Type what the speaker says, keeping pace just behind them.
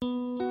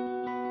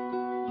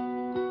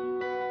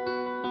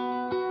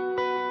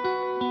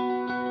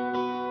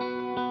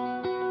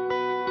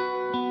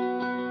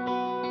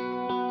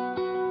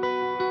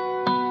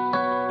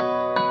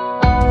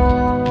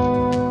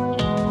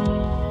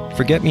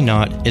Forget Me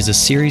Not is a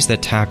series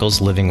that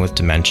tackles living with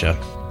dementia.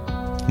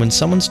 When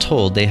someone's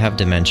told they have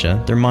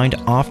dementia, their mind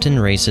often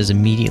races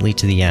immediately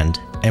to the end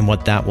and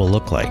what that will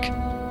look like.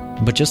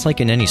 But just like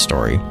in any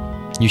story,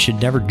 you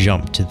should never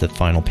jump to the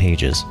final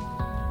pages.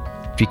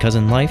 Because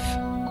in life,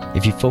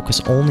 if you focus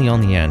only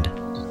on the end,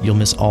 you'll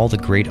miss all the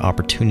great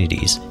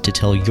opportunities to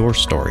tell your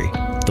story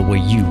the way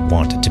you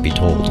want it to be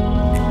told.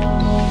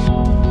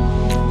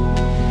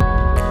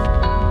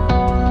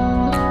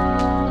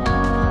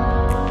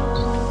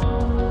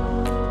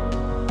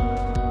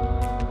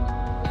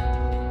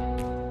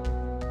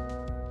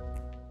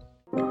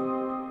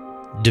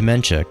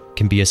 Dementia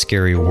can be a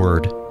scary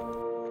word.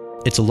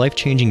 It's a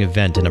life-changing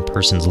event in a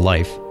person's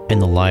life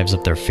and the lives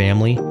of their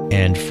family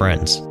and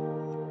friends.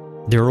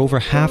 There are over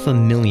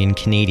 500,000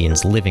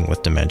 Canadians living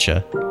with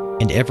dementia,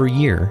 and every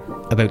year,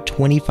 about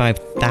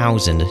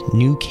 25,000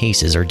 new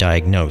cases are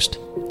diagnosed.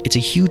 It's a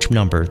huge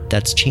number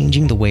that's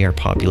changing the way our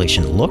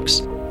population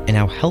looks and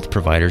how health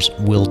providers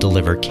will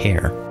deliver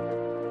care.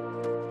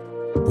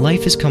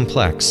 Life is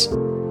complex.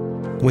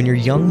 When you're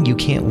young, you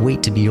can't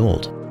wait to be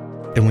old.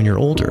 And when you're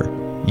older,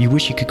 you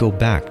wish you could go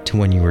back to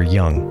when you were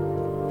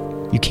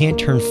young. You can't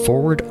turn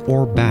forward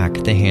or back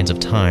the hands of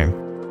time.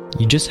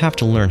 You just have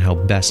to learn how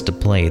best to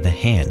play the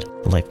hand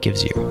life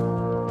gives you.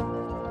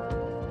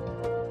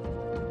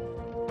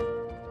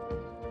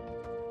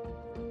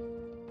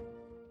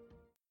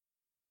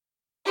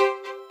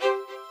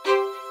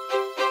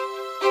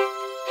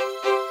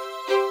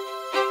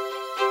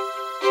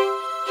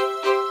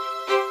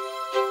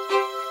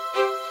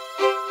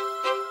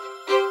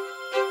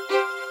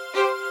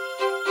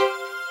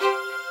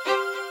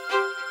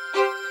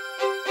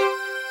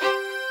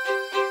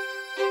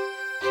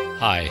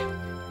 Hi,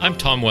 I'm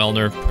Tom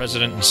Wellner,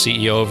 President and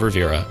CEO of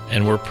Revera,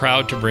 and we're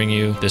proud to bring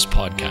you this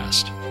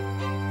podcast.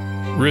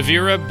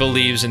 Revera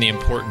believes in the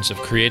importance of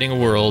creating a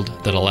world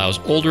that allows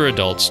older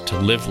adults to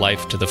live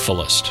life to the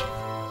fullest.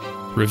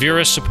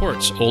 Revera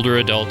supports older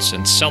adults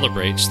and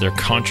celebrates their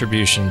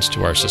contributions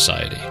to our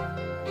society.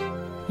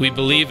 We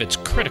believe it's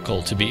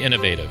critical to be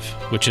innovative,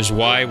 which is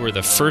why we're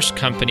the first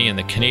company in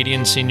the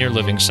Canadian senior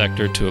living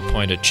sector to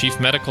appoint a Chief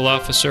Medical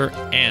Officer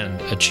and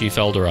a Chief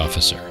Elder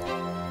Officer.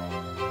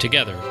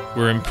 Together,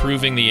 we're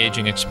improving the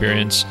aging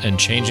experience and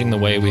changing the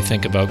way we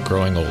think about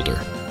growing older.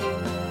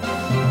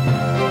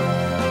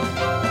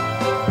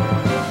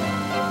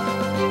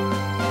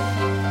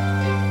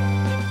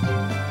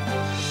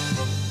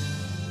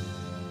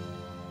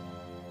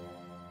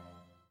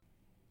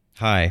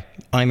 Hi,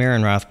 I'm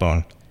Aaron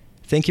Rathbone.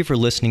 Thank you for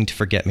listening to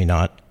Forget Me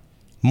Not.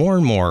 More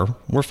and more,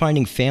 we're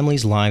finding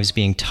families' lives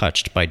being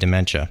touched by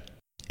dementia.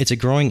 It's a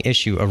growing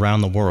issue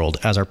around the world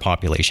as our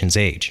populations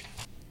age.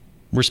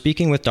 We're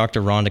speaking with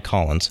Dr. Rhonda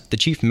Collins, the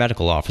Chief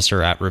Medical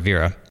Officer at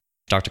Revera.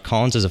 Dr.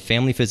 Collins is a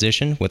family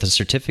physician with a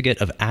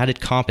certificate of added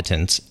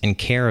competence in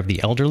care of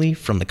the elderly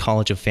from the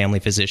College of Family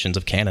Physicians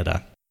of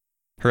Canada.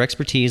 Her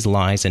expertise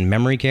lies in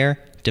memory care,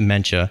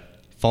 dementia,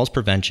 falls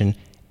prevention,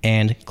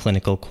 and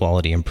clinical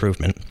quality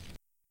improvement.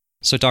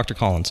 So, Dr.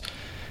 Collins,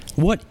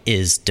 what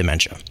is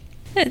dementia?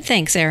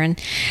 Thanks, Aaron.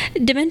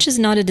 Dementia is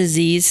not a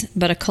disease,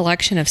 but a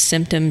collection of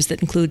symptoms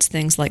that includes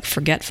things like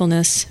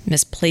forgetfulness,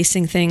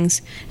 misplacing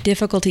things,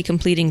 difficulty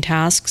completing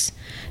tasks,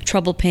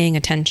 trouble paying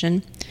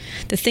attention.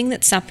 The thing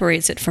that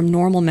separates it from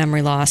normal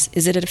memory loss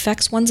is that it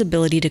affects one's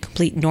ability to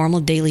complete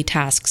normal daily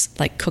tasks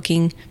like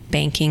cooking,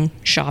 banking,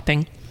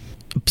 shopping.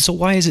 So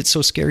why is it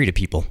so scary to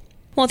people?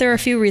 Well, there are a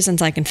few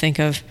reasons I can think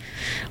of.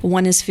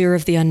 One is fear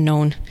of the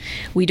unknown.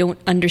 We don't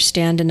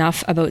understand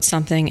enough about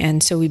something,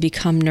 and so we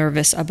become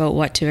nervous about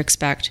what to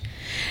expect.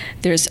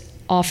 There's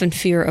often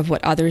fear of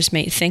what others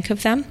may think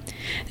of them.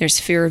 There's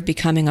fear of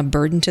becoming a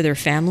burden to their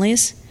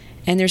families,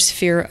 and there's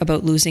fear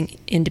about losing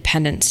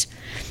independence.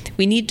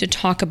 We need to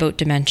talk about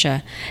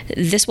dementia.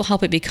 This will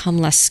help it become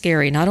less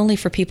scary, not only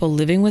for people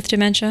living with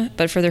dementia,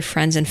 but for their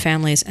friends and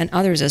families and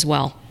others as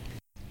well.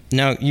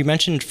 Now, you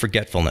mentioned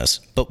forgetfulness,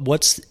 but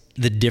what's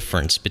the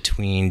difference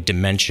between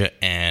dementia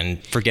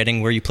and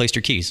forgetting where you placed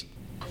your keys?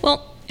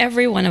 Well,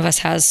 every one of us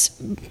has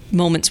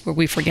moments where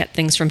we forget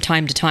things from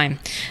time to time.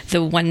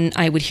 The one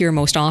I would hear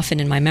most often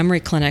in my memory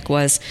clinic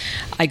was,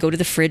 I go to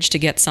the fridge to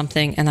get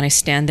something and then I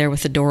stand there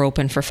with the door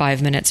open for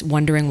 5 minutes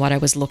wondering what I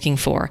was looking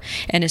for.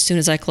 And as soon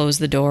as I close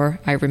the door,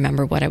 I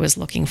remember what I was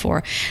looking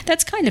for.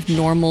 That's kind of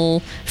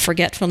normal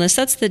forgetfulness.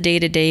 That's the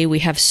day-to-day. We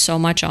have so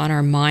much on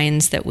our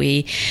minds that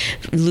we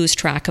lose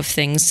track of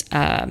things.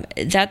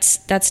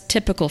 That's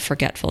typical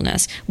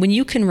forgetfulness. When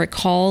you can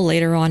recall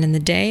later on in the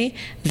day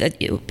that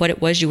what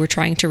it was you were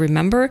trying to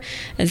remember,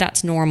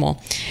 that's normal.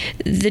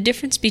 The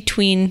difference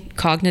between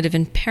cognitive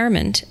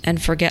impairment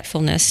and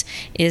forgetfulness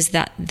is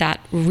that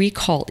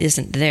recall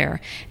isn't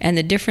there. And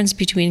the difference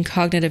between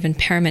cognitive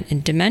impairment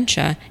and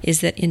dementia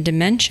is that in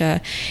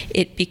dementia,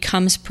 it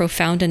becomes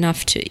profound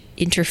enough to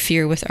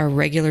interfere with our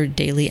regular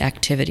daily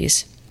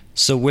activities.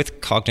 So with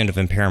cognitive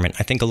impairment,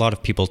 I think a lot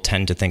of people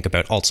tend to think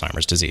about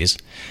Alzheimer's disease.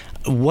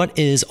 What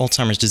is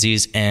Alzheimer's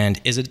disease, and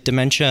is it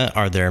dementia?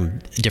 Are there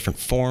different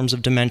forms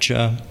of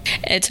dementia?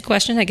 It's a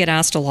question I get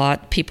asked a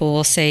lot. People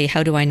will say,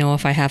 how do I know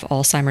if I have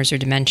Alzheimer's or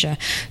dementia?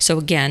 So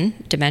again,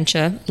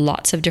 dementia,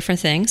 lots of different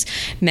things,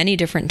 many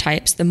different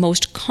types. The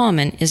most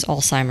common is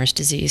Alzheimer's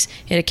disease.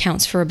 It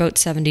accounts for about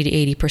 70 to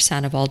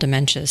 80% of all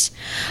dementias.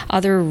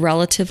 Other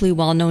relatively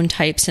well-known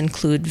types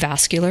include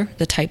vascular,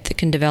 the type that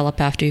can develop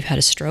after you've had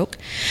a stroke,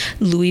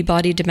 Lewy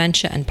body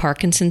dementia, and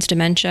Parkinson's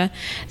dementia.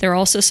 There are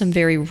also some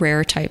very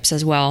rare types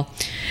as well.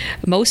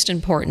 Most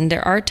important,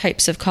 there are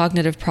types of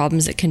cognitive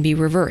problems that can be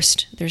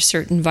reversed. There's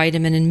certain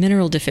vitamin and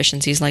mineral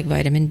deficiencies like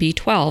vitamin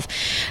B12,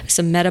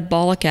 some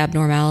metabolic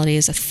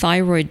abnormalities, a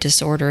thyroid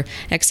disorder,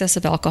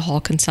 excessive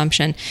alcohol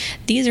consumption.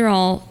 These are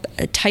all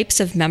types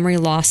of memory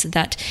loss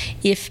that,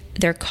 if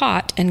they're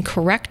caught and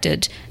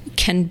corrected,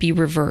 can be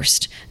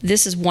reversed.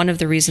 This is one of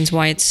the reasons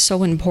why it's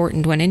so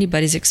important when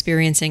anybody's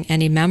experiencing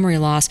any memory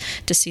loss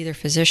to see their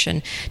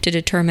physician to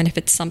determine if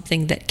it's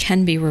something that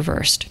can be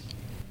reversed.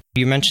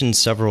 You mentioned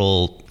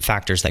several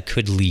factors that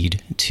could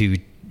lead to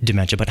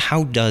dementia, but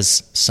how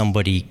does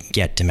somebody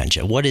get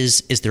dementia?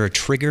 Is there a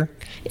trigger?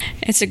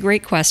 It's a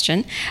great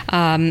question.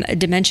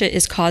 Dementia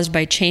is caused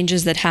by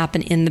changes that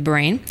happen in the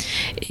brain.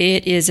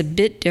 It is a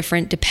bit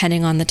different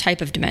depending on the type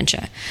of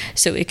dementia.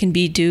 So it can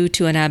be due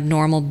to an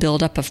abnormal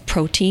buildup of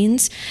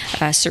proteins,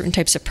 certain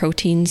types of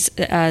proteins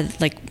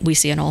like we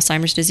see in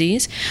Alzheimer's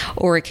disease,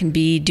 or it can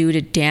be due to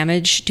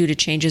damage, due to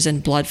changes in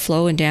blood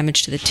flow and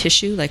damage to the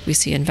tissue like we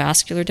see in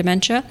vascular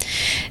dementia.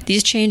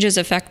 These changes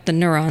affect the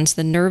neurons,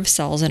 the nerve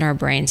cells in our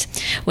brains.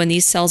 When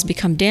these cells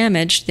become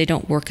damaged, they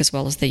don't work as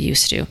well as they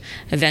used to.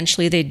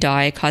 Eventually, they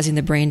die, causing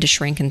the brain to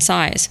shrink in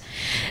size.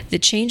 The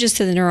changes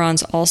to the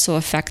neurons also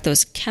affect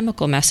those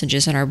chemical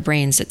messages in our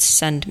brains that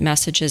send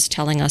messages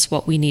telling us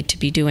what we need to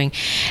be doing.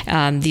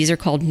 These are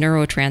called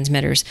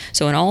neurotransmitters.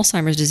 So in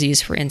Alzheimer's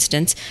disease, for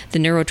instance, the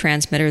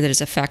neurotransmitter that is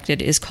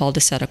affected is called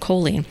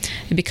acetylcholine.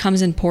 It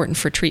becomes important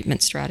for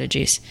treatment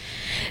strategies.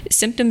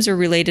 Symptoms are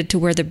related to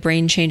where the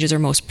brain changes are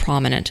most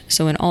prominent.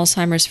 So in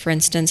Alzheimer's, for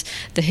instance,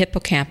 the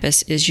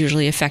hippocampus is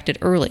usually affected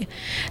early.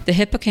 The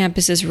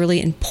hippocampus is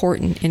really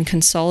important in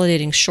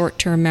consolidating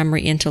short-term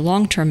memory into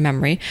long-term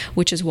memory,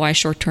 which is why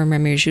short-term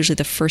memory is usually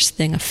the first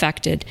thing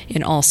affected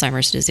in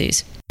Alzheimer's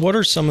disease. What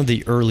are some of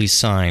the early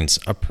signs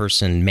a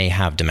person may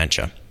have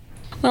dementia?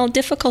 Well,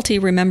 difficulty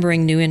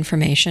remembering new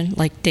information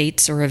like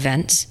dates or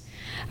events.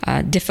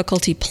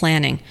 Difficulty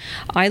planning.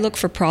 I look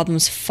for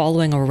problems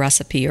following a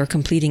recipe or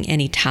completing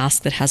any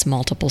task that has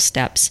multiple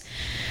steps.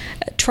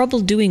 Trouble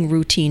doing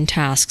routine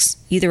tasks,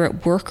 either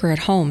at work or at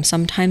home.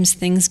 Sometimes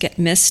things get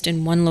missed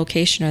in one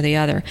location or the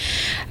other.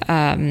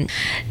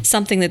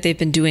 Something that they've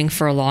been doing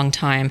for a long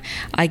time.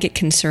 I get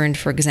concerned,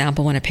 for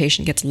example, when a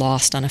patient gets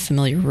lost on a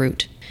familiar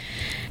route.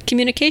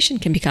 Communication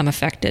can become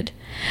affected.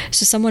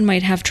 So someone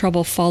might have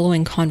trouble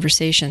following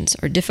conversations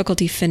or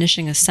difficulty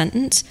finishing a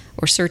sentence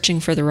or searching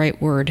for the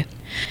right word.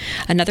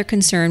 Another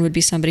concern would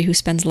be somebody who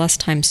spends less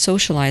time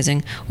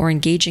socializing or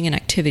engaging in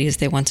activities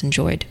they once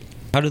enjoyed.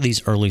 How do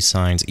these early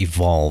signs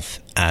evolve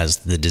as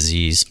the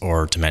disease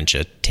or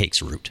dementia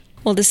takes root?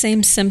 Well, the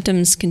same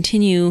symptoms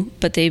continue,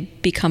 but they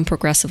become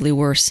progressively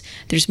worse.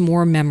 There's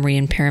more memory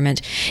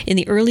impairment. In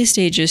the early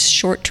stages,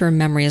 short-term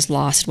memory is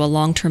lost, while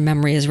long-term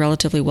memory is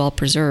relatively well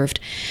preserved.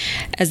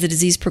 As the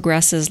disease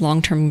progresses,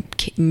 long-term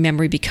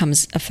memory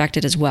becomes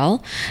affected as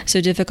well,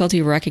 so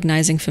difficulty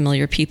recognizing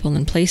familiar people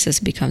and places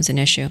becomes an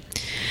issue.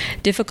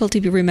 Difficulty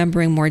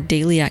remembering more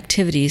daily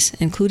activities,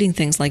 including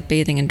things like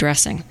bathing and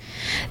dressing.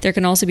 There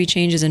can also be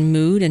changes in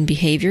mood and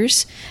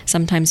behaviors.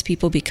 Sometimes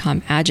people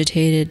become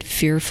agitated,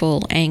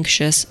 fearful, anxious,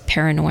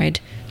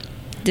 paranoid.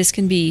 This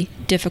can be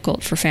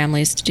difficult for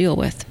families to deal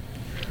with.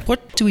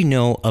 What do we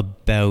know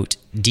about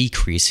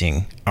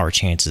decreasing our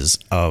chances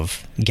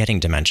of getting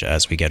dementia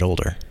as we get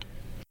older?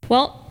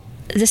 Well,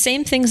 the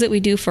same things that we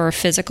do for our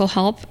physical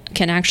health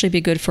can actually be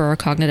good for our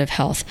cognitive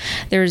health.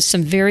 There's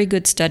some very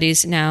good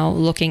studies now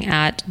looking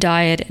at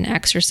diet and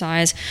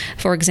exercise.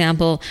 For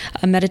example,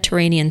 a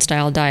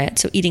Mediterranean-style diet,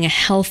 so eating a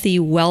healthy,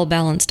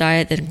 well-balanced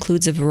diet that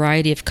includes a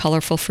variety of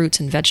colorful fruits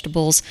and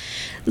vegetables,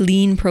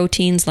 lean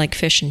proteins like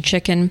fish and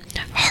chicken,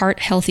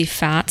 heart-healthy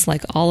fats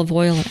like olive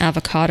oil and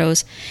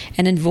avocados,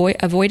 and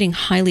avoiding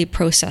highly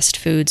processed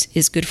foods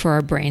is good for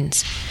our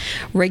brains.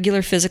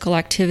 Regular physical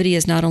activity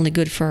is not only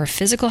good for our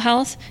physical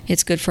health,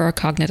 it's good for our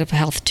cognitive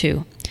health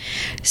too.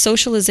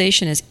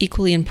 Socialization is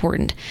equally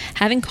important.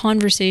 Having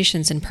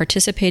conversations and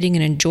participating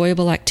in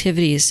enjoyable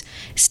activities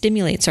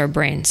stimulates our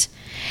brains.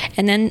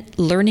 And then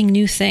learning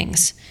new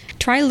things.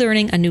 Try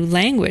learning a new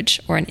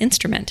language or an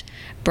instrument.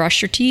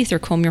 Brush your teeth or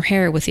comb your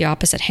hair with the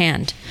opposite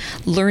hand.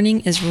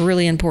 Learning is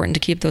really important to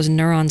keep those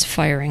neurons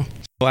firing.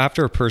 Well,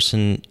 after a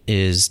person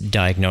is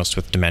diagnosed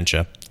with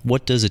dementia,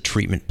 what does a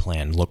treatment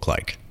plan look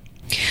like?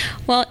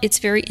 Well, it's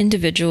very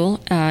individual.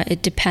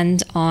 It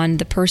depends on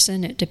the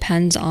person. It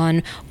depends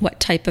on what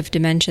type of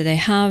dementia they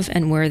have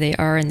and where they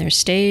are in their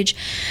stage.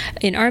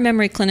 In our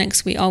memory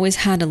clinics, we always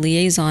had a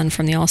liaison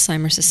from the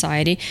Alzheimer's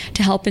Society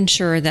to help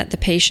ensure that the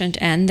patient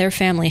and their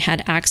family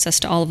had access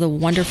to all of the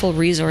wonderful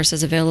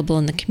resources available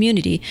in the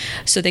community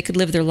so they could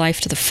live their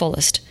life to the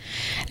fullest.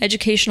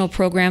 Educational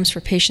programs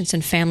for patients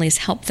and families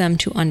help them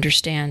to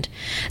understand.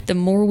 The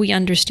more we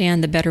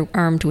understand, the better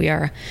armed we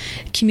are.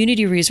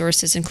 Community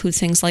resources include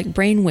things like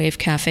brainwave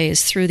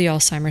cafes through the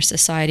Alzheimer's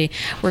Society,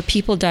 where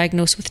people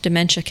diagnosed with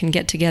dementia can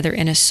get together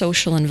in a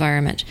social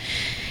environment.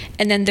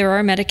 And then there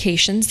are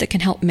medications that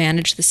can help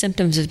manage the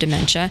symptoms of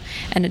dementia,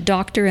 and a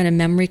doctor in a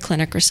memory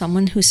clinic or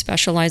someone who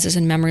specializes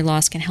in memory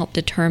loss can help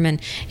determine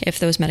if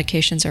those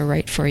medications are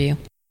right for you.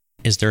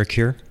 Is there a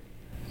cure?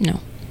 No.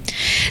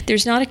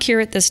 There's not a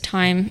cure at this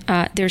time.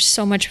 There's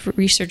so much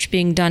research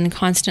being done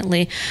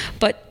constantly,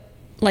 but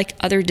like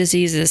other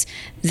diseases,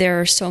 there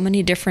are so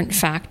many different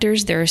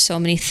factors. There are so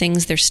many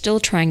things they're still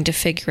trying to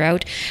figure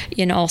out.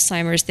 In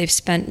Alzheimer's, they've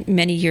spent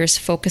many years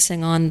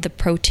focusing on the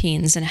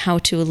proteins and how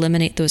to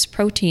eliminate those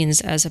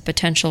proteins as a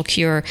potential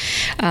cure.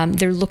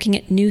 They're looking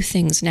at new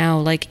things now,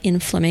 like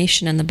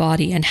inflammation in the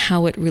body and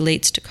how it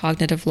relates to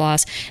cognitive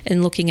loss,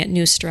 and looking at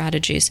new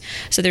strategies.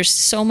 So there's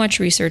so much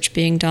research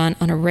being done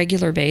on a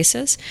regular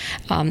basis.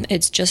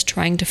 It's just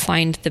trying to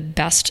find the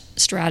best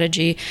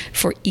strategy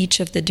for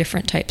each of the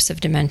different types of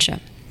dementia.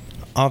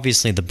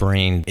 Obviously, the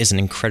brain is an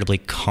incredibly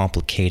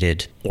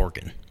complicated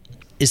organ.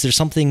 Is there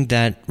something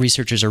that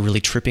researchers are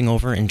really tripping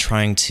over in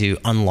trying to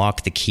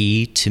unlock the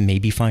key to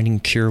maybe finding a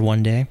cure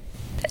one day?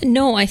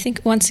 No, I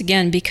think once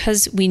again,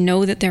 because we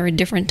know that there are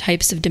different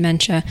types of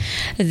dementia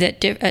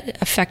that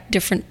affect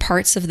different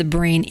parts of the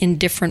brain in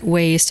different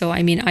ways. So,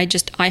 I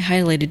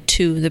highlighted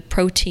two: the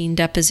protein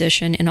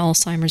deposition in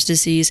Alzheimer's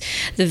disease,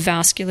 the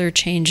vascular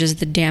changes,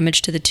 the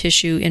damage to the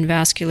tissue in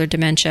vascular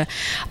dementia.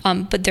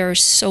 But there are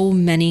so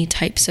many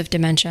types of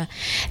dementia,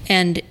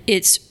 and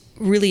it's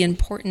really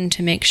important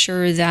to make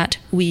sure that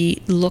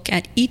we look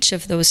at each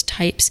of those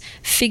types,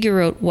 figure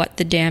out what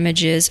the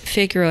damage is,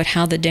 figure out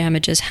how the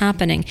damage is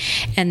happening,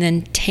 and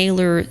then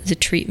tailor the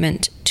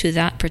treatment to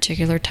that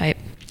particular type.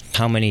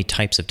 How many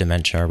types of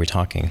dementia are we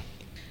talking?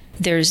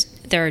 There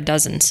are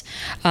dozens.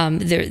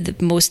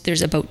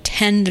 There's about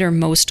 10 that are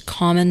most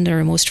common, that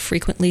are most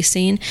frequently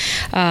seen,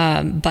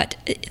 but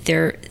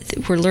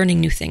we're learning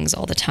new things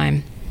all the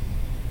time.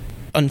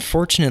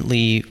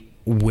 Unfortunately,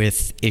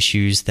 with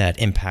issues that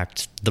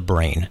impact the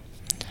brain,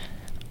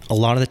 a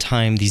lot of the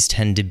time these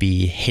tend to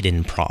be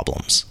hidden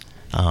problems.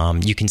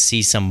 You can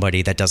see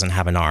somebody that doesn't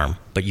have an arm,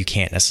 but you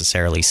can't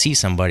necessarily see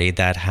somebody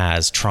that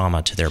has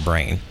trauma to their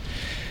brain.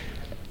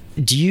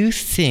 Do you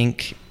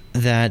think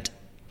that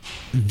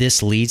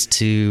this leads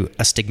to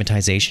a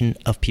stigmatization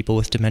of people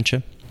with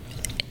dementia?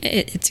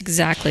 It's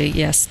exactly,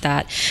 yes,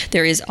 that.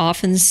 There is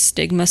often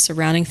stigma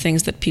surrounding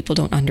things that people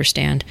don't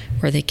understand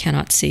or they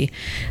cannot see.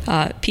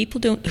 People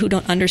who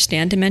don't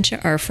understand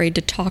dementia are afraid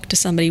to talk to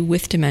somebody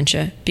with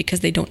dementia because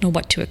they don't know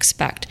what to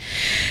expect.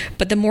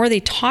 But the more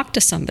they talk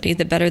to somebody,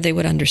 the better they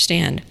would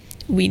understand.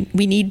 We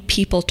need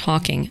people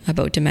talking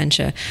about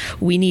dementia.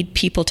 We need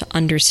people to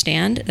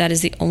understand. That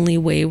is the only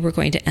way we're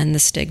going to end the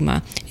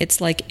stigma. It's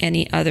like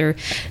any other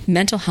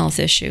mental health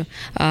issue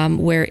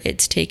where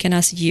it's taken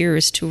us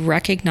years to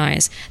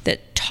recognize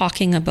that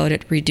talking about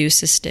it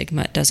reduces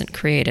stigma, it doesn't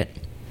create it.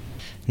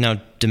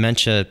 Now,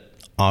 dementia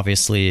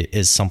obviously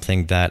is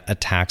something that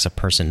attacks a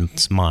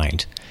person's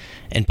mind,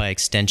 and by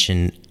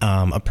extension,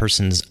 a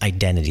person's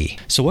identity.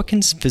 So what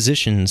can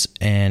physicians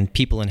and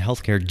people in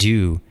healthcare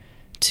do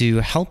to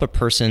help a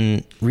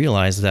person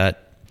realize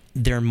that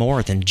they're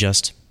more than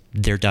just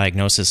their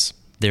diagnosis?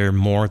 They're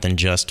more than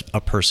just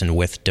a person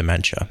with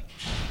dementia.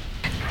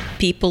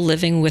 People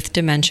living with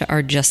dementia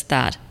are just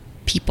that,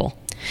 people.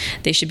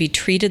 They should be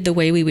treated the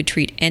way we would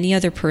treat any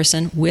other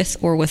person with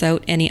or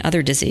without any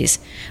other disease,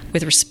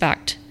 with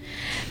respect.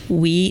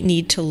 We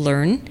need to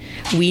learn,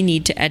 we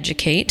need to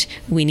educate,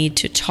 we need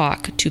to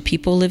talk to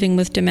people living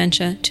with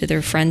dementia, to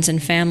their friends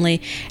and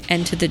family,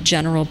 and to the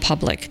general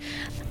public.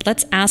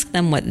 Let's ask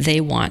them what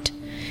they want.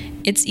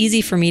 It's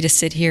easy for me to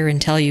sit here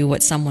and tell you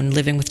what someone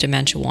living with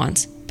dementia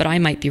wants, but I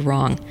might be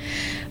wrong.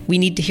 We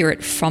need to hear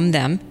it from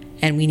them,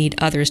 and we need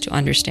others to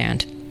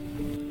understand.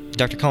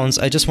 Dr. Collins,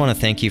 I just want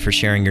to thank you for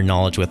sharing your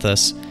knowledge with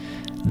us.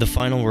 The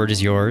final word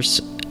is yours.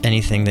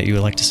 Anything that you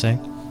would like to say?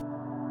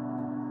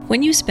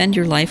 When you spend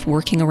your life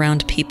working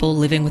around people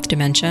living with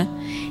dementia,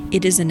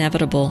 it is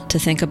inevitable to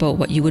think about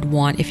what you would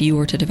want if you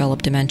were to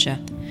develop dementia.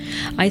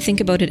 I think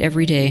about it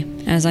every day,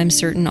 as I'm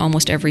certain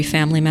almost every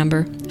family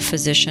member,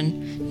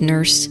 physician,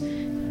 nurse,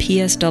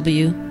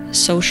 PSW,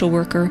 social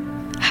worker,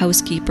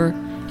 housekeeper,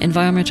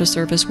 environmental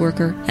service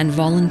worker, and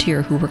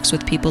volunteer who works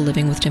with people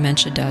living with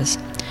dementia does.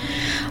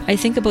 I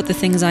think about the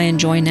things I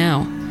enjoy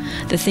now,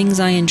 the things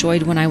I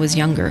enjoyed when I was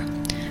younger,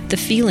 the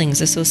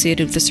feelings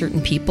associated with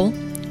certain people,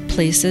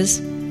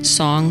 places,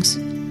 songs,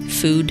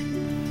 food,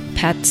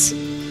 pets,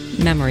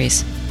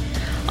 memories.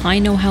 I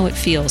know how it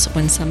feels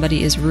when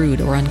somebody is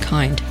rude or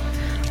unkind.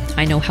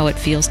 I know how it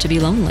feels to be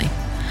lonely.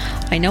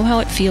 I know how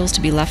it feels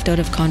to be left out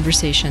of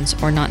conversations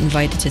or not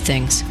invited to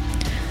things.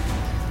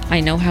 I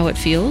know how it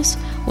feels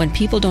when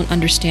people don't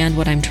understand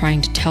what I'm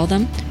trying to tell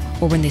them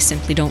or when they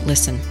simply don't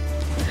listen.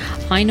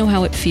 I know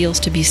how it feels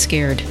to be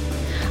scared.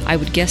 I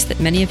would guess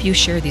that many of you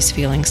share these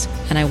feelings,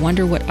 and I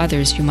wonder what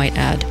others you might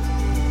add.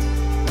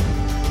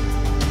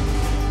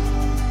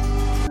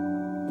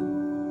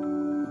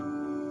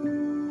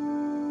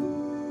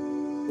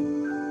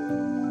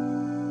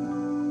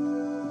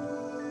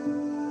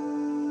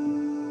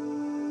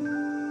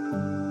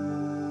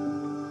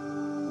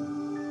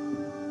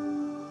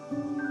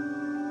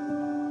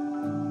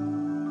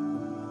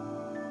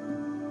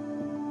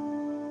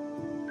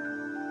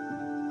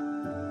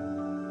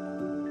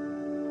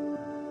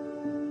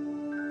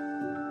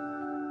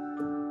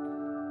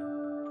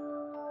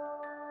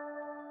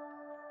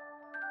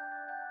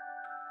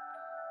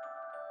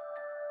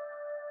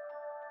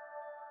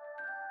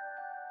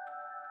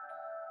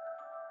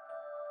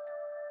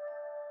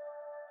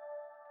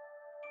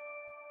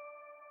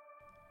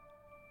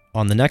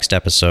 On the next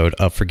episode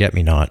of Forget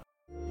Me Not.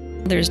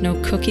 There's no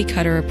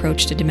cookie-cutter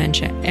approach to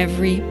dementia.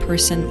 Every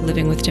person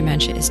living with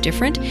dementia is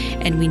different,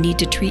 and we need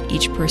to treat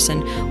each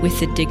person with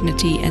the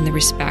dignity and the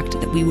respect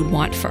that we would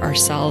want for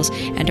ourselves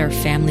and our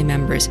family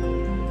members.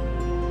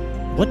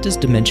 What does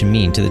dementia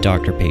mean to the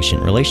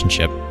doctor-patient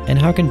relationship, and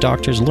how can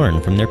doctors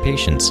learn from their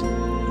patients?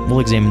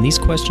 We'll examine these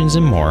questions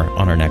and more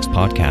on our next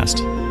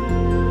podcast.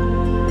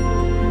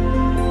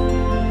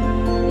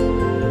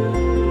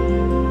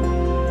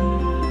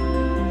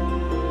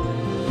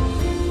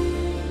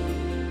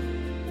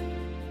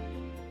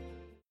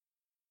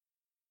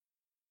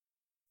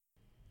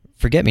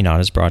 Forget Me Not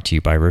is brought to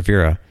you by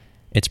Revera.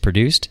 It's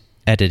produced,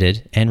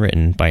 edited, and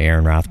written by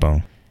Aaron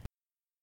Rathbone.